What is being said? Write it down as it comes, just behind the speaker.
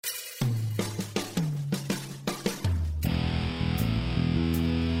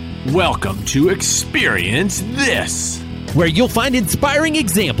Welcome to Experience This, where you'll find inspiring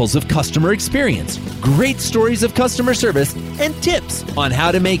examples of customer experience, great stories of customer service, and tips on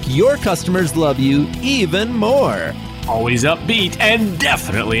how to make your customers love you even more. Always upbeat and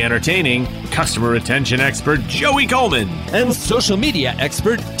definitely entertaining, customer retention expert Joey Coleman and social media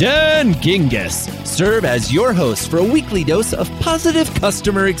expert Dan Gingiss serve as your hosts for a weekly dose of positive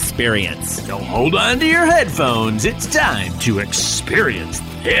customer experience. So hold on to your headphones. It's time to experience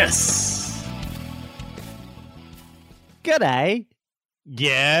this. G'day.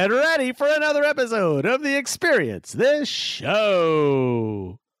 Get ready for another episode of the Experience This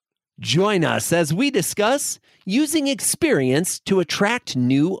show. Join us as we discuss using experience to attract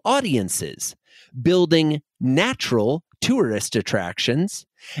new audiences, building natural tourist attractions,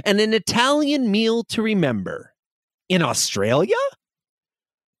 and an Italian meal to remember. In Australia?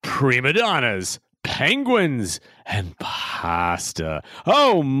 Prima donnas, penguins, and pasta.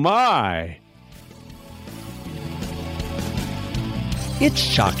 Oh my! It's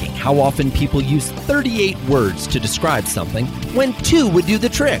shocking how often people use 38 words to describe something when 2 would do the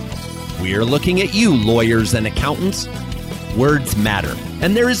trick. We're looking at you, lawyers and accountants. Words matter,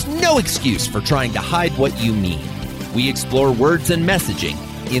 and there is no excuse for trying to hide what you mean. We explore words and messaging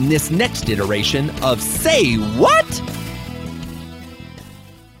in this next iteration of Say What?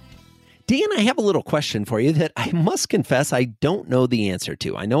 Dan, I have a little question for you that I must confess I don't know the answer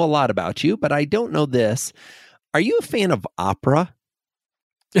to. I know a lot about you, but I don't know this. Are you a fan of opera?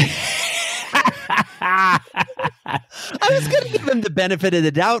 I was going to give him the benefit of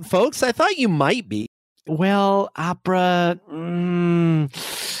the doubt, folks. I thought you might be. Well, opera, I'm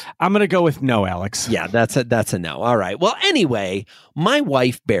going to go with no, Alex. Yeah, that's a no. All right. Well, anyway, my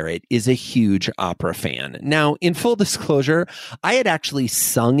wife, Barrett, is a huge opera fan. Now, in full disclosure, I had actually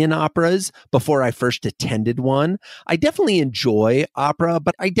sung in operas before I first attended one. I definitely enjoy opera,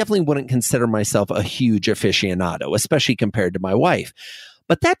 but I definitely wouldn't consider myself a huge aficionado, especially compared to my wife.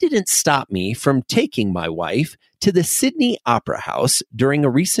 But that didn't stop me from taking my wife to the Sydney Opera House during a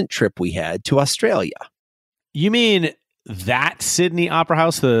recent trip we had to Australia. You mean that Sydney Opera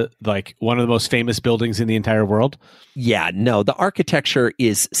House, one of the most famous buildings in the entire world? Yeah, no, the architecture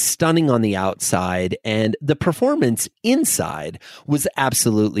is stunning on the outside, and the performance inside was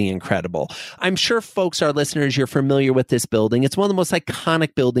absolutely incredible. I'm sure folks, our listeners, you're familiar with this building. It's one of the most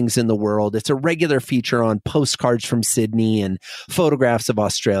iconic buildings in the world. It's a regular feature on postcards from Sydney and photographs of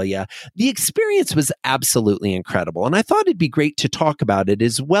Australia. The experience was absolutely incredible, and I thought it'd be great to talk about it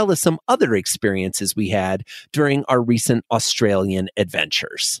as well as some other experiences we had during our recent Australian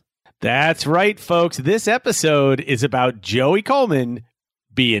adventures. That's right, folks. This episode is about Joey Coleman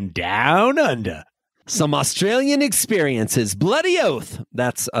being down under. Some Australian experiences. Bloody oath.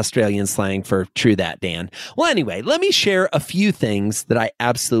 That's Australian slang for true that, Dan. Well, anyway, let me share a few things that I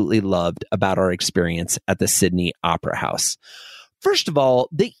absolutely loved about our experience at the Sydney Opera House. First of all,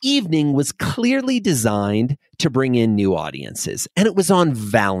 the evening was clearly designed to bring in new audiences, and it was on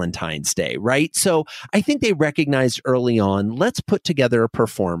Valentine's Day, right? So I think they recognized early on, let's put together a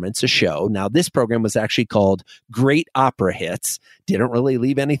performance, a show. Now, this program was actually called Great Opera Hits. Didn't really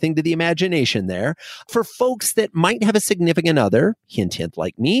leave anything to the imagination there. For folks that might have a significant other, hint, hint,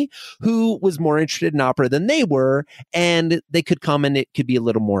 like me, who was more interested in opera than they were, and they could come and it could be a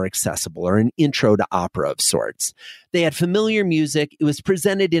little more accessible or an intro to opera of sorts. They had familiar music. It was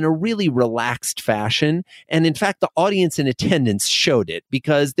presented in a really relaxed fashion. And in fact, the audience in attendance showed it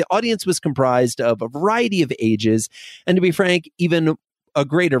because the audience was comprised of a variety of ages. And to be frank, even a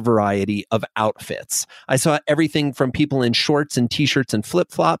greater variety of outfits. I saw everything from people in shorts and t-shirts and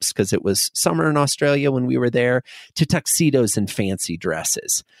flip-flops because it was summer in Australia when we were there, to tuxedos and fancy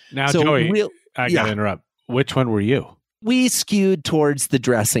dresses. Now, so Joey, I got to interrupt. Which one were you? We skewed towards the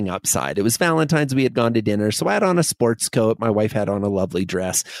dressing up side. It was Valentine's. We had gone to dinner. So I had on a sports coat. My wife had on a lovely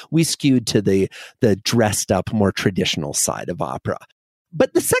dress. We skewed to the dressed up, more traditional side of opera.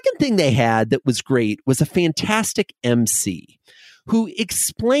 But the second thing they had that was great was a fantastic MC who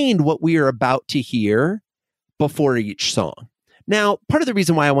explained what we are about to hear before each song. Now, part of the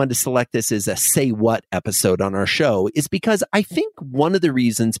reason why I wanted to select this as a Say What episode on our show is because I think one of the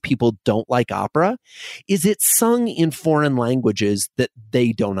reasons people don't like opera is it's sung in foreign languages that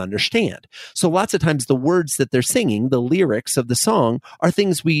they don't understand. So lots of times the words that they're singing, the lyrics of the song, are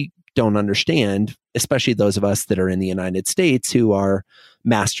things we don't understand, especially those of us that are in the United States who are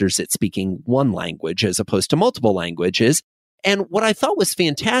masters at speaking one language as opposed to multiple languages. And what I thought was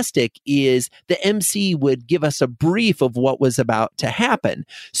fantastic is the MC would give us a brief of what was about to happen.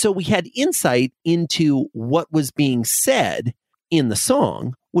 So we had insight into what was being said in the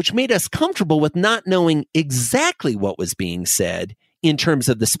song, which made us comfortable with not knowing exactly what was being said in terms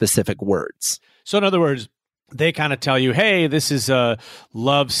of the specific words. So in other words, they kind of tell you, hey, this is a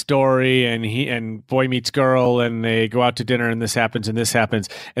love story and boy meets girl and they go out to dinner and this happens and this happens.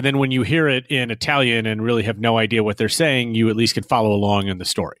 And then when you hear it in Italian and really have no idea what they're saying, you at least can follow along in the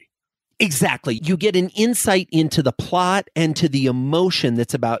story. Exactly. You get an insight into the plot and to the emotion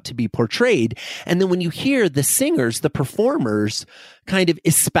that's about to be portrayed. And then when you hear the singers, the performers kind of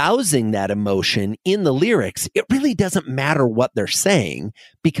espousing that emotion in the lyrics, it really doesn't matter what they're saying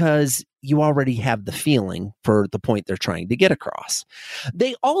because you already have the feeling for the point they're trying to get across.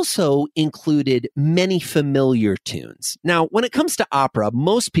 They also included many familiar tunes. Now, when it comes to opera,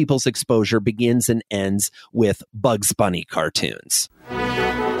 most people's exposure begins and ends with Bugs Bunny cartoons.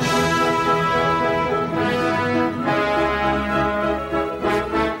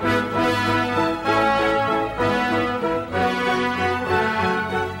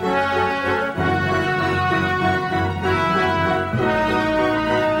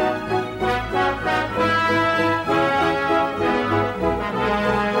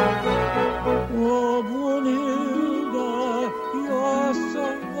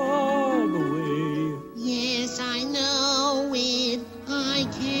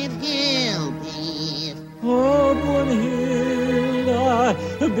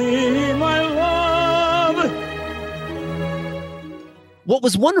 Be my love. What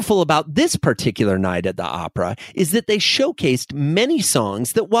was wonderful about this particular night at the opera is that they showcased many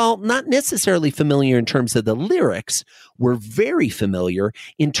songs that, while not necessarily familiar in terms of the lyrics, were very familiar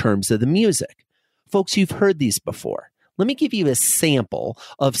in terms of the music. Folks, you've heard these before. Let me give you a sample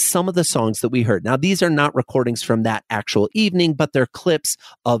of some of the songs that we heard. Now, these are not recordings from that actual evening, but they're clips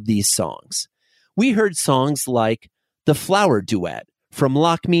of these songs. We heard songs like The Flower Duet from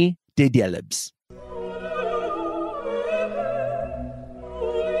Lakme de Delibes.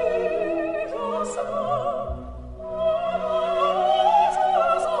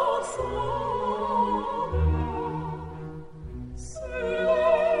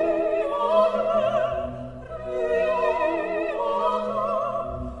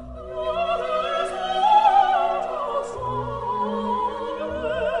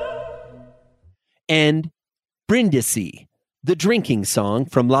 And Brindisi, the drinking song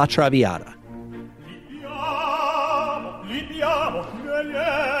from La Traviata.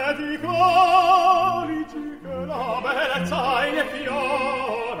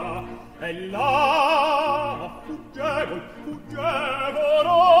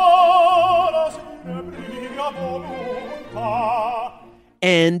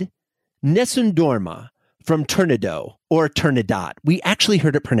 And Nessun Dorma from Tornado or Turandot. We actually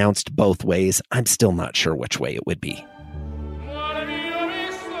heard it pronounced both ways. I'm still not sure which way it would be.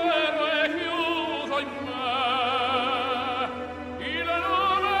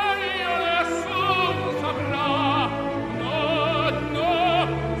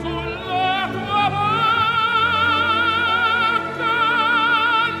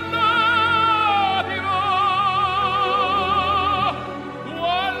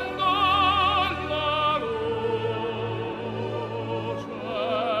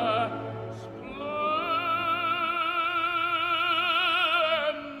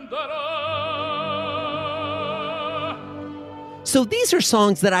 So these are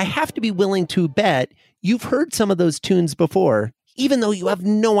songs that I have to be willing to bet you've heard some of those tunes before, even though you have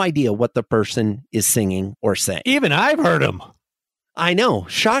no idea what the person is singing or saying. Even I've heard them. I know.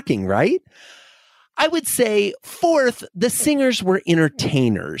 Shocking, right? I would say, fourth, the singers were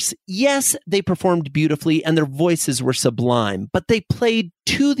entertainers. Yes, they performed beautifully and their voices were sublime, but they played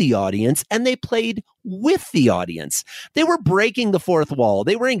to the audience and they played with the audience. They were breaking the fourth wall.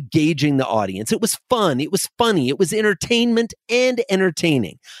 They were engaging the audience. It was fun. It was funny. It was entertainment and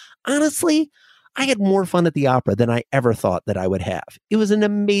entertaining. Honestly, I had more fun at the opera than I ever thought that I would have. It was an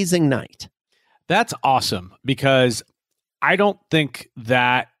amazing night. That's awesome because I don't think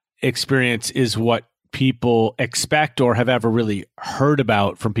that experience is what people expect or have ever really heard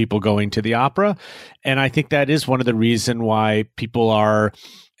about from people going to the opera. And I think that is one of the reasons why people are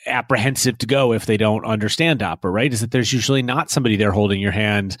apprehensive to go if they don't understand opera, right? Is that there's usually not somebody there holding your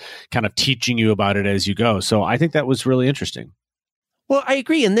hand, kind of teaching you about it as you go. So I think that was really interesting. Well, I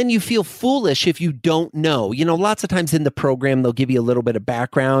agree. And then you feel foolish if you don't know. You know, lots of times in the program, they'll give you a little bit of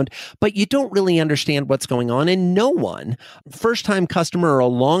background, but you don't really understand what's going on. And no one, first-time customer or a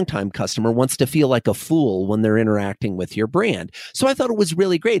long-time customer, wants to feel like a fool when they're interacting with your brand. So I thought it was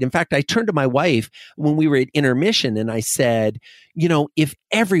really great. In fact, I turned to my wife when we were at intermission and I said, you know, if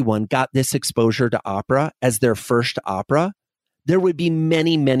everyone got this exposure to opera as their first opera, there would be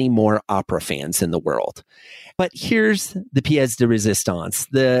many, many more opera fans in the world. But here's the pièce de résistance,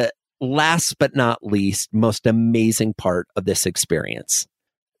 the last but not least, most amazing part of this experience,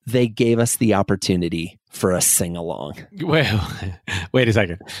 they gave us the opportunity for a sing-along. Wait a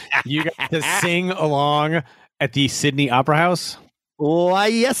second. You got to sing along at the Sydney Opera House? Why,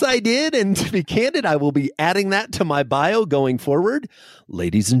 yes, I did. And to be candid, I will be adding that to my bio going forward.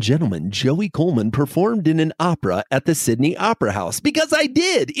 Ladies and gentlemen, Joey Coleman performed in an opera at the Sydney Opera House, because I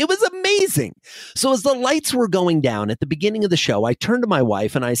did. It was amazing. So as the lights were going down at the beginning of the show, I turned to my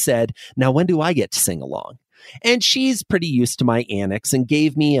wife and I said, now when do I get to sing along? And she's pretty used to my antics and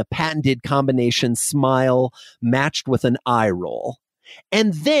gave me a patented combination smile matched with an eye roll.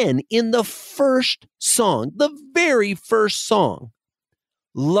 And then in the first song, the very first song,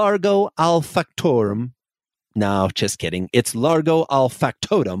 Largo al Factotum. No, just kidding. It's Largo al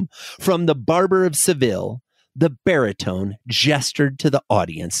Factotum from The Barber of Seville. The baritone gestured to the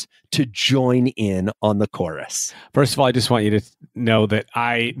audience to join in on the chorus. First of all, I just want you to know that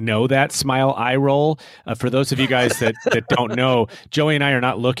I know that smile eye roll. For those of you guys that don't know, Joey and I are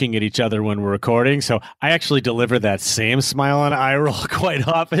not looking at each other when we're recording. So I actually deliver that same smile and eye roll quite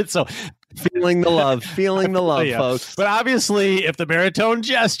often. So feeling the love, yeah. Folks. But obviously, if the baritone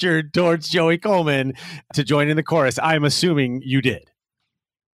gestured towards Joey Coleman to join in the chorus, I'm assuming you did.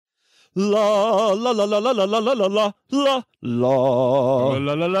 La la la la la la la la la la la la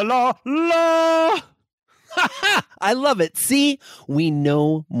la la la la. I love it. See, we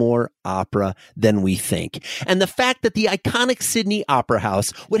know more opera than we think. And the fact that the iconic Sydney Opera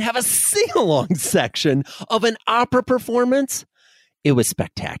House would have a sing-along section of an opera performance, it was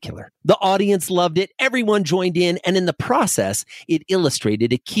spectacular. The audience loved it. Everyone joined in. And in the process, it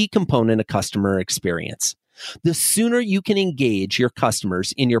illustrated a key component of customer experience. The sooner you can engage your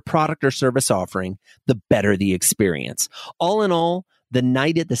customers in your product or service offering, the better the experience. All in all, the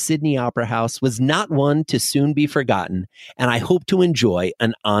night at the Sydney Opera House was not one to soon be forgotten, and I hope to enjoy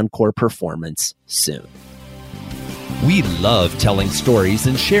an encore performance soon. We love telling stories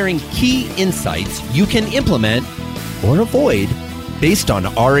and sharing key insights you can implement or avoid based on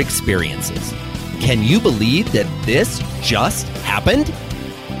our experiences. Can you believe that this just happened?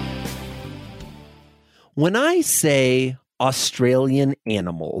 When I say Australian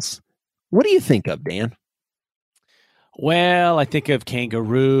animals, what do you think of, Dan? Well, I think of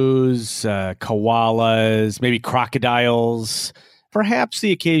kangaroos, koalas, maybe crocodiles, perhaps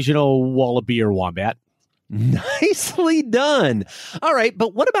the occasional wallaby or wombat. Nicely done. All right,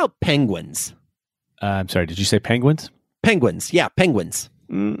 but what about penguins? I'm sorry, did you say penguins? Penguins, yeah, penguins.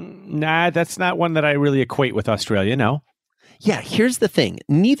 Nah, that's not one that I really equate with Australia, no. Yeah, here's the thing.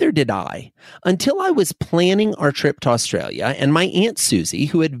 Neither did I until I was planning our trip to Australia, and my Aunt Susie,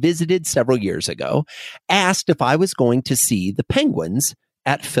 who had visited several years ago, asked if I was going to see the penguins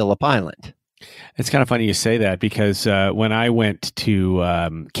at Phillip Island. It's kind of funny you say that because when I went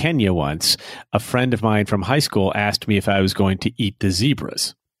to Kenya once, a friend of mine from high school asked me if I was going to eat the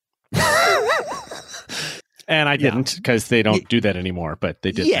zebras. And I didn't because they don't do that anymore, but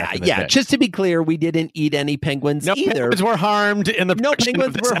they did. Yeah. Just to be clear, we didn't eat any penguins either. Penguins were harmed in the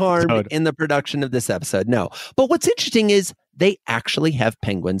production of this episode. No. But what's interesting is they actually have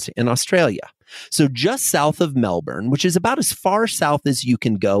penguins in Australia. So just south of Melbourne, which is about as far south as you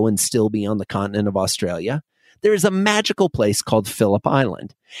can go and still be on the continent of Australia, there is a magical place called Phillip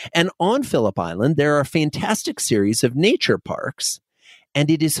Island. And on Phillip Island, there are a fantastic series of nature parks, and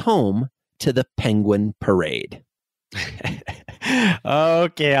it is home to the Penguin Parade.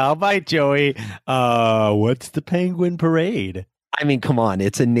 Okay, I'll bite, Joey. What's the Penguin Parade? I mean, come on.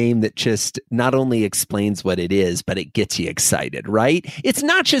 It's a name that just not only explains what it is, but it gets you excited, right? It's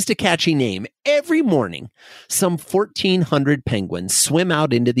not just a catchy name. Every morning, some 1,400 penguins swim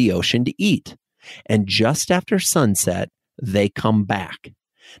out into the ocean to eat. And just after sunset, they come back.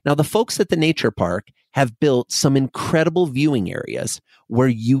 Now, the folks at the nature park have built some incredible viewing areas where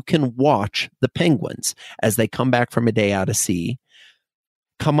you can watch the penguins as they come back from a day out of sea,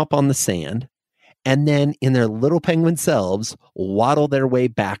 come up on the sand, and then in their little penguin selves, waddle their way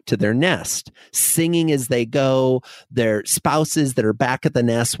back to their nest, singing as they go. Their spouses that are back at the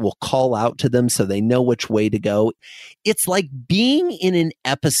nest will call out to them so they know which way to go. It's like being in an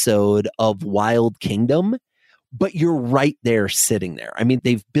episode of Wild Kingdom, but you're right there sitting there. I mean,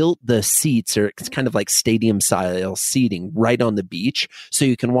 they've built the seats, or it's kind of like stadium style seating right on the beach so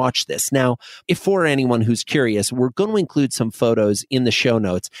you can watch this. Now, if for anyone who's curious, we're going to include some photos in the show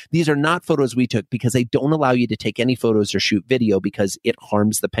notes. These are not photos we took because they don't allow you to take any photos or shoot video because it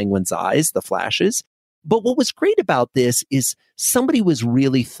harms the penguin's eyes, the flashes. But what was great about this is somebody was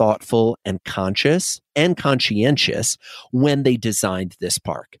really thoughtful and conscious and conscientious when they designed this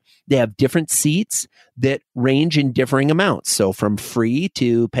park. They have different seats that range in differing amounts. So from free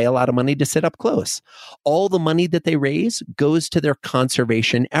to pay a lot of money to sit up close. All the money that they raise goes to their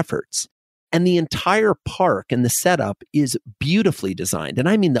conservation efforts. And the entire park and the setup is beautifully designed. And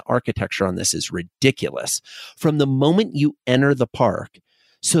I mean, the architecture on this is ridiculous. From the moment you enter the park,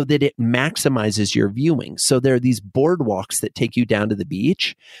 so that it maximizes your viewing. So there are these boardwalks that take you down to the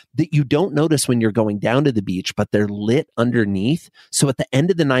beach that you don't notice when you're going down to the beach, but they're lit underneath. So at the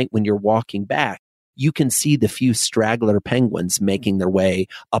end of the night, when you're walking back, you can see the few straggler penguins making their way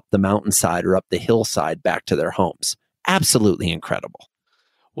up the mountainside or up the hillside back to their homes. Absolutely incredible.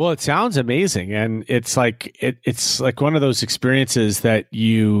 Well, it sounds amazing. And it's like one of those experiences that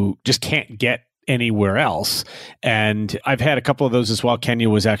you just can't get anywhere else. And I've had a couple of those as well. Kenya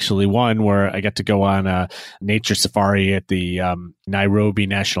was actually one where I got to go on a nature safari at the Nairobi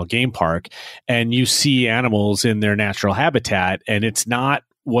National Game Park, and you see animals in their natural habitat, and it's not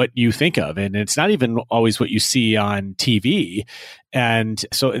what you think of, and it's not even always what you see on TV. And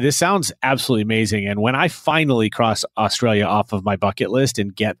so this sounds absolutely amazing. And when I finally cross Australia off of my bucket list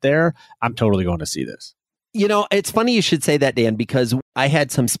and get there, I'm totally going to see this. You know, it's funny you should say that, Dan, because I had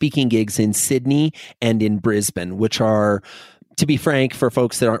some speaking gigs in Sydney and in Brisbane, which are, to be frank, for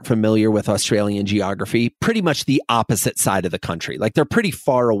folks that aren't familiar with Australian geography, pretty much the opposite side of the country. Like they're pretty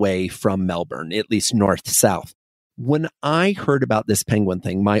far away from Melbourne, at least north-south. When I heard about this penguin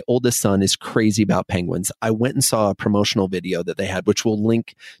thing, my oldest son is crazy about penguins. I went and saw a promotional video that they had, which we'll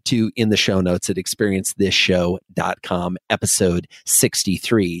link to in the show notes at experiencethisshow.com, episode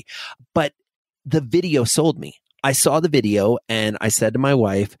 63. But the video sold me. I saw the video and I said to my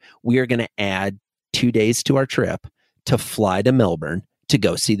wife, we are going to add 2 days to our trip to fly to Melbourne to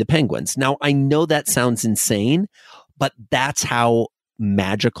go see the penguins. Now, I know that sounds insane, but that's how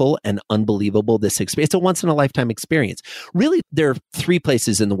magical and unbelievable this experience. It's a once in a lifetime experience. Really, there are 3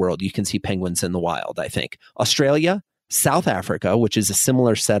 places in the world you can see penguins in the wild, I think. Australia, South Africa, which is a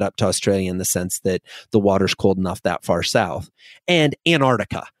similar setup to Australia in the sense that the water's cold enough that far south, and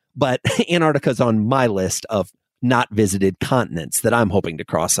Antarctica. But Antarctica is on my list of not visited continents that I'm hoping to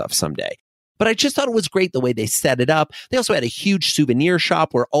cross off someday. But I just thought it was great the way they set it up. They also had a huge souvenir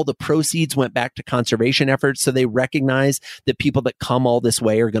shop where all the proceeds went back to conservation efforts. So they recognize that people that come all this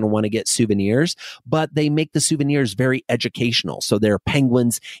way are going to want to get souvenirs, but they make the souvenirs very educational. So there are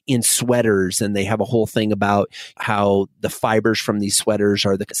penguins in sweaters, and they have a whole thing about how the fibers from these sweaters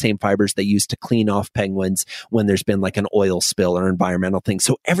are the same fibers they use to clean off penguins when there's been like an oil spill or environmental thing.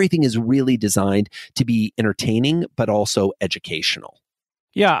 So everything is really designed to be entertaining, but also educational.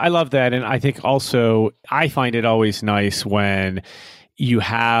 Yeah, I love that. And I think also, I find it always nice when you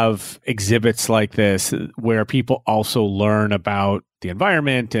have exhibits like this where people also learn about the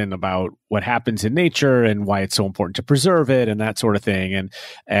environment and about what happens in nature and why it's so important to preserve it and that sort of thing.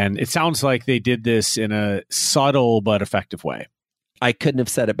 And it sounds like they did this in a subtle but effective way. I couldn't have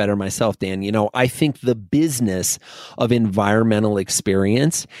said it better myself, Dan. You know, I think the business of environmental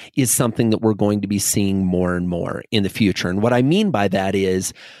experience is something that we're going to be seeing more and more in the future. And what I mean by that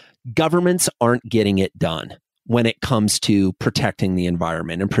is governments aren't getting it done when it comes to protecting the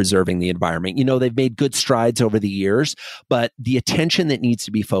environment and preserving the environment. You know, they've made good strides over the years, but the attention that needs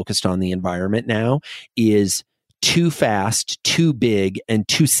to be focused on the environment now is too fast, too big, and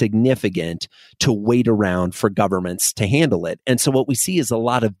too significant to wait around for governments to handle it. And so what we see is a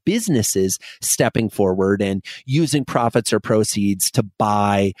lot of businesses stepping forward and using profits or proceeds to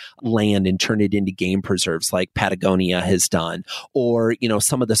buy land and turn it into game preserves like Patagonia has done. Or, you know,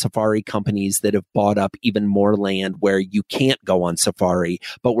 some of the safari companies that have bought up even more land where you can't go on safari,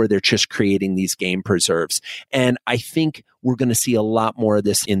 but where they're just creating these game preserves. And I think we're going to see a lot more of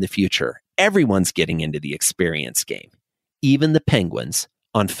this in the future. Everyone's getting into the experience game, even the penguins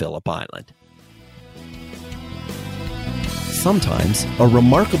on Phillip Island. Sometimes a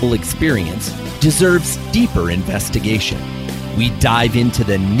remarkable experience deserves deeper investigation. We dive into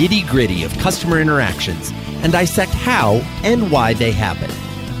the nitty-gritty of customer interactions and dissect how and why they happen.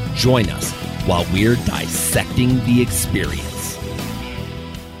 Join us while we're dissecting the experience.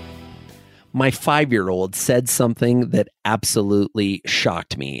 My 5-year-old said something that absolutely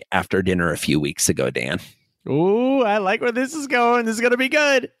shocked me after dinner a few weeks ago, Dan. Ooh, I like where this is going. This is going to be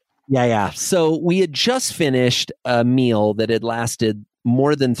good. Yeah. So we had just finished a meal that had lasted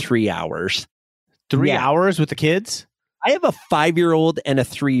more than 3 hours. 3 hours with the kids? I have a 5-year-old and a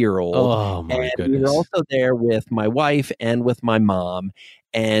 3-year-old. Oh, my goodness. We were also there with my wife and with my mom.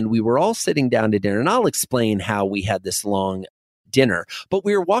 And we were all sitting down to dinner. And I'll explain how we had this long dinner. But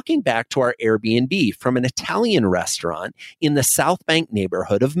we were walking back to our Airbnb from an Italian restaurant in the South Bank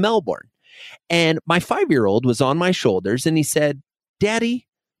neighborhood of Melbourne. And my 5-year-old was on my shoulders and he said, "Daddy,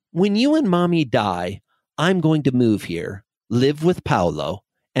 when you and mommy die, I'm going to move here, live with Paolo,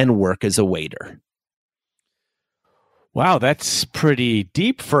 and work as a waiter." Wow, that's pretty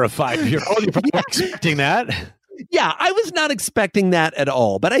deep for a 5-year-old. You're probably not expecting that. Yeah, I was not expecting that at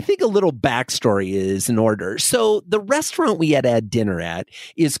all, but I think a little backstory is in order. So the restaurant we had dinner at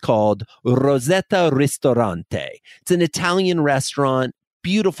is called Rosetta Ristorante. It's an Italian restaurant,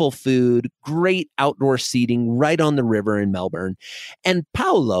 beautiful food, great outdoor seating right on the river in Melbourne. And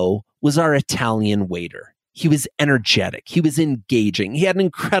Paolo was our Italian waiter. He was energetic. He was engaging. He had an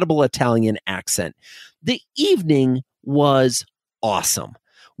incredible Italian accent. The evening was awesome.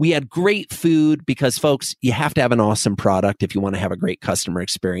 We had great food because, folks, you have to have an awesome product if you want to have a great customer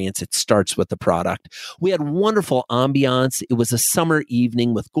experience. It starts with the product. We had wonderful ambiance. It was a summer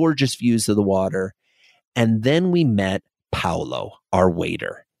evening with gorgeous views of the water. And then we met Paolo, our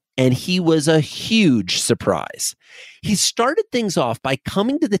waiter. And he was a huge surprise. He started things off by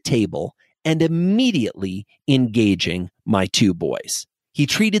coming to the table and immediately engaging my 2 boys. He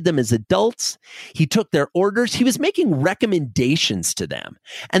treated them as adults. He took their orders. He was making recommendations to them.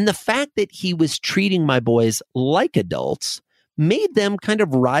 And the fact that he was treating my boys like adults made them kind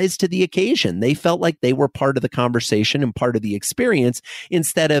of rise to the occasion. They felt like they were part of the conversation and part of the experience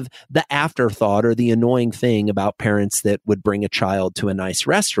instead of the afterthought or the annoying thing about parents that would bring a child to a nice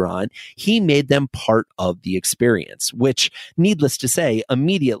restaurant. He made them part of the experience, which, needless to say,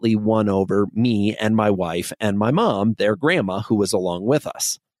 immediately won over me and my wife and my mom, their grandma, who was along with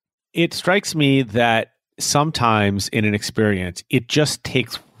us. It strikes me that sometimes in an experience, it just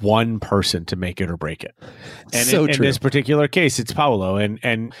takes one person to make it or break it. And so in this particular case, it's Paolo.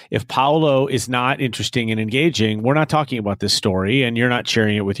 And if Paolo is not interesting and engaging, we're not talking about this story and you're not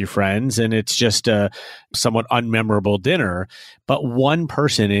sharing it with your friends. And it's just a somewhat unmemorable dinner. But one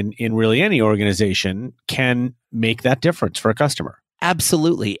person in really any organization can make that difference for a customer.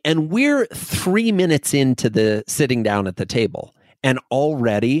 Absolutely. And we're 3 minutes into the sitting down at the table. And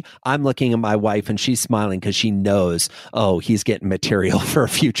already I'm looking at my wife and she's smiling because she knows, oh, he's getting material for a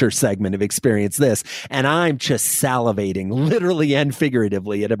future segment of Experience This. And I'm just salivating literally and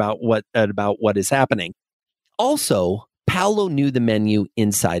figuratively at about what is happening. Also, Paolo knew the menu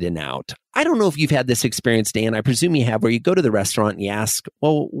inside and out. I don't know if you've had this experience, Dan. I presume you have, where you go to the restaurant and you ask,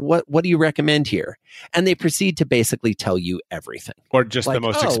 well, what do you recommend here? And they proceed to basically tell you everything. Or just like, the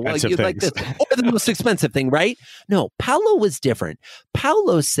most expensive things. Like this. Or the most expensive thing, right? No, Paolo was different.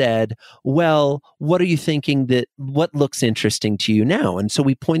 Paolo said, well, what are you thinking what looks interesting to you now? And so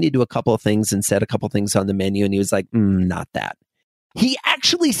we pointed to a couple of things and said a couple of things on the menu. And he was like, not that. He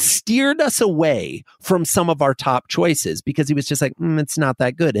actually steered us away from some of our top choices because he was just like, it's not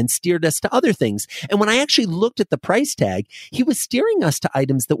that good, and steered us to other things. And when I actually looked at the price tag, he was steering us to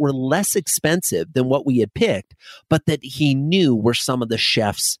items that were less expensive than what we had picked, but that he knew were some of the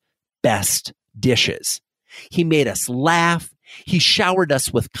chef's best dishes. He made us laugh. He showered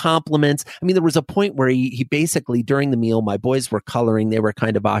us with compliments. I mean, there was a point where he basically, during the meal, my boys were coloring. They were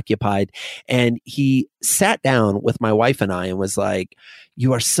kind of occupied. And he sat down with my wife and I and was like,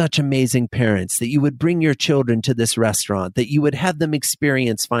 you are such amazing parents that you would bring your children to this restaurant, that you would have them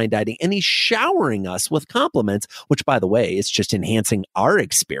experience fine dining. And he's showering us with compliments, which, by the way, is just enhancing our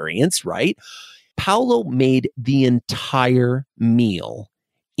experience, right? Paolo made the entire meal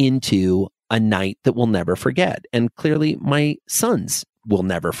into a night that we'll never forget. And clearly my sons will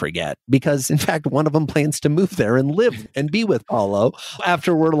never forget because, in fact, one of them plans to move there and live and be with Paolo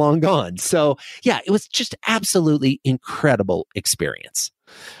after we're long gone. So yeah, it was just absolutely incredible experience.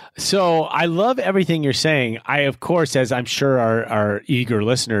 So I love everything you're saying. I, of course, as I'm sure our eager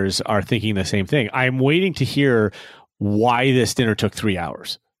listeners are thinking the same thing, I'm waiting to hear why this dinner took 3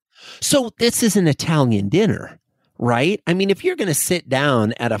 hours. So this is an Italian dinner, right? I mean, if you're going to sit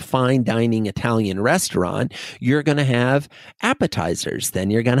down at a fine dining Italian restaurant, you're going to have appetizers, then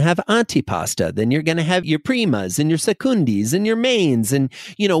you're going to have antipasta, then you're going to have your primas and your secundis and your mains. And,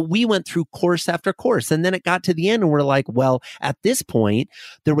 we went through course after course. And then it got to the end and we're like, well, at this point,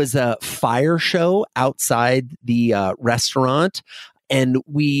 there was a fire show outside the restaurant. And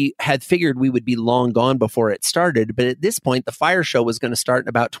we had figured we would be long gone before it started. But at this point, the fire show was going to start in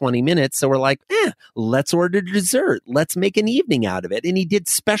about 20 minutes. So we're like, let's order dessert. Let's make an evening out of it. And he did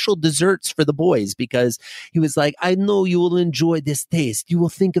special desserts for the boys because he was like, I know you will enjoy this taste. You will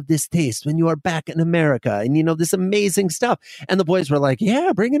think of this taste when you are back in America. And, this amazing stuff. And the boys were like,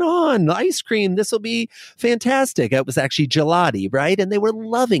 yeah, bring it on. Ice cream. This will be fantastic. It was actually gelati, right? And they were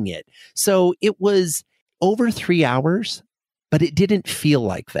loving it. So it was over 3 hours. but it didn't feel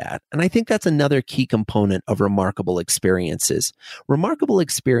like that. And I think that's another key component of remarkable experiences. Remarkable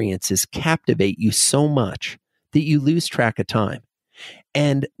experiences captivate you so much that you lose track of time.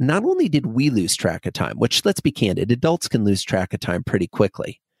 And not only did we lose track of time, which, let's be candid, adults can lose track of time pretty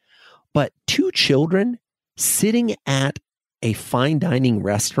quickly, but 2 children sitting at a fine dining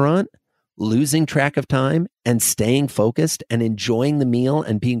restaurant, losing track of time and staying focused and enjoying the meal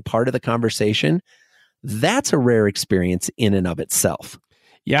and being part of the conversation, that's a rare experience in and of itself.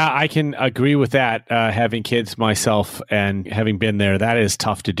 Yeah, I can agree with that. Having kids myself and having been there, that is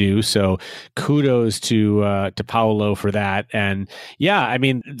tough to do. So kudos to Paolo for that. And yeah, I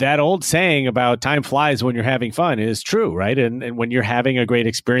mean, that old saying about time flies when you're having fun is true, right? And when you're having a great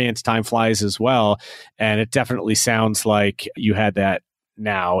experience, time flies as well. And it definitely sounds like you had that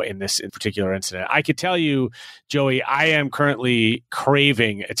now in this particular incident. I could tell you, Joey, I am currently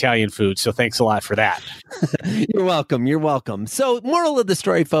craving Italian food. So thanks a lot for that. You're welcome. You're welcome. So moral of the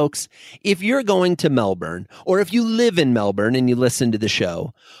story, folks, if you're going to Melbourne, or if you live in Melbourne and you listen to the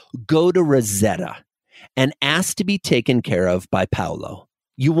show, go to Rosetta and ask to be taken care of by Paolo.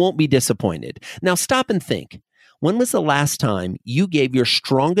 You won't be disappointed. Now stop and think. When was the last time you gave your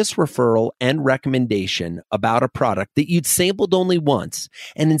strongest referral and recommendation about a product that you'd sampled only once,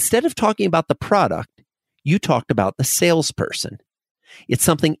 and instead of talking about the product, you talked about the salesperson? It's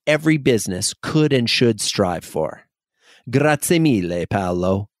something every business could and should strive for. Grazie mille,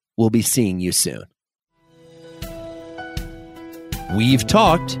 Paolo. We'll be seeing you soon. We've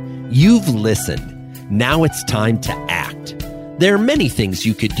talked. You've listened. Now it's time to act. There are many things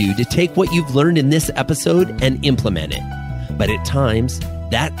you could do to take what you've learned in this episode and implement it. But at times,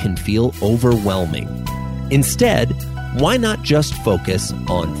 that can feel overwhelming. Instead, why not just focus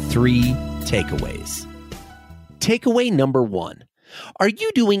on 3 takeaways? Takeaway number 1. Are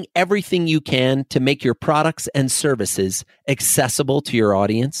you doing everything you can to make your products and services accessible to your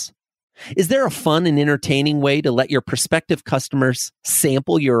audience? Is there a fun and entertaining way to let your prospective customers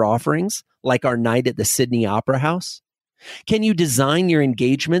sample your offerings, like our night at the Sydney Opera House? Can you design your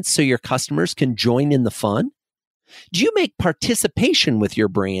engagements so your customers can join in the fun? Do you make participation with your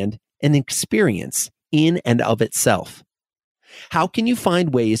brand an experience in and of itself? How can you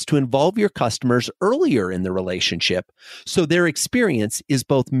find ways to involve your customers earlier in the relationship so their experience is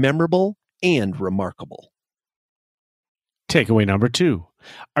both memorable and remarkable? Takeaway number 2.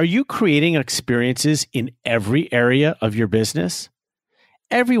 Are you creating experiences in every area of your business?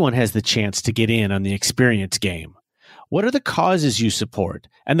 Everyone has the chance to get in on the experience game. What are the causes you support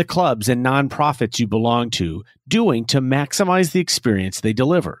and the clubs and nonprofits you belong to doing to maximize the experience they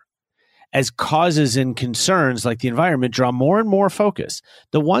deliver? As causes and concerns like the environment draw more and more focus,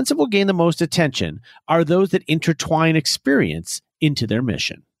 the ones that will gain the most attention are those that intertwine experience into their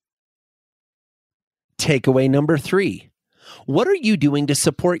mission. Takeaway number 3. What are you doing to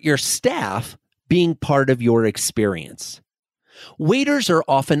support your staff being part of your experience? Waiters are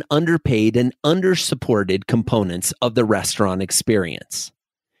often underpaid and undersupported components of the restaurant experience.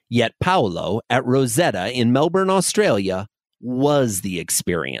 Yet Paolo at Rosetta in Melbourne, Australia, was the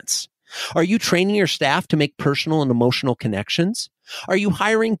experience. Are you training your staff to make personal and emotional connections? Are you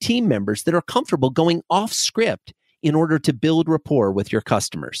hiring team members that are comfortable going off script in order to build rapport with your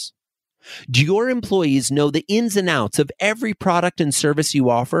customers? Do your employees know the ins and outs of every product and service you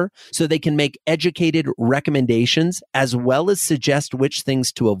offer so they can make educated recommendations as well as suggest which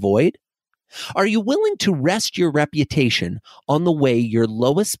things to avoid? Are you willing to rest your reputation on the way your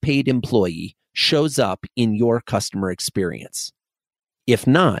lowest paid employee shows up in your customer experience? If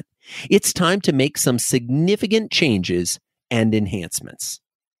not, it's time to make some significant changes and enhancements.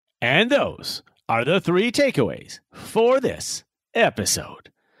 And those are the 3 takeaways for this episode.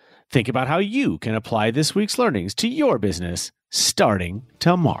 Think about how you can apply this week's learnings to your business starting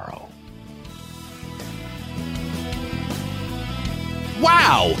tomorrow.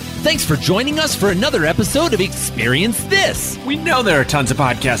 Wow! Thanks for joining us for another episode of Experience This. We know there are tons of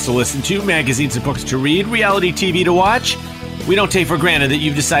podcasts to listen to, magazines and books to read, reality TV to watch. We don't take for granted that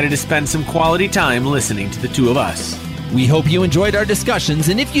you've decided to spend some quality time listening to the 2 of us. We hope you enjoyed our discussions,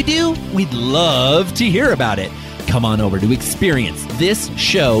 and if you do, we'd love to hear about it. Come on over to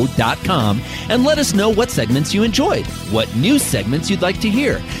experiencethisshow.com and let us know what segments you enjoyed, what new segments you'd like to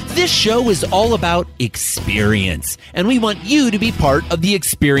hear. This show is all about experience, and we want you to be part of the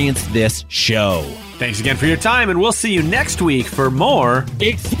Experience This show. Thanks again for your time, and we'll see you next week for more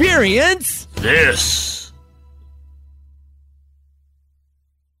Experience This.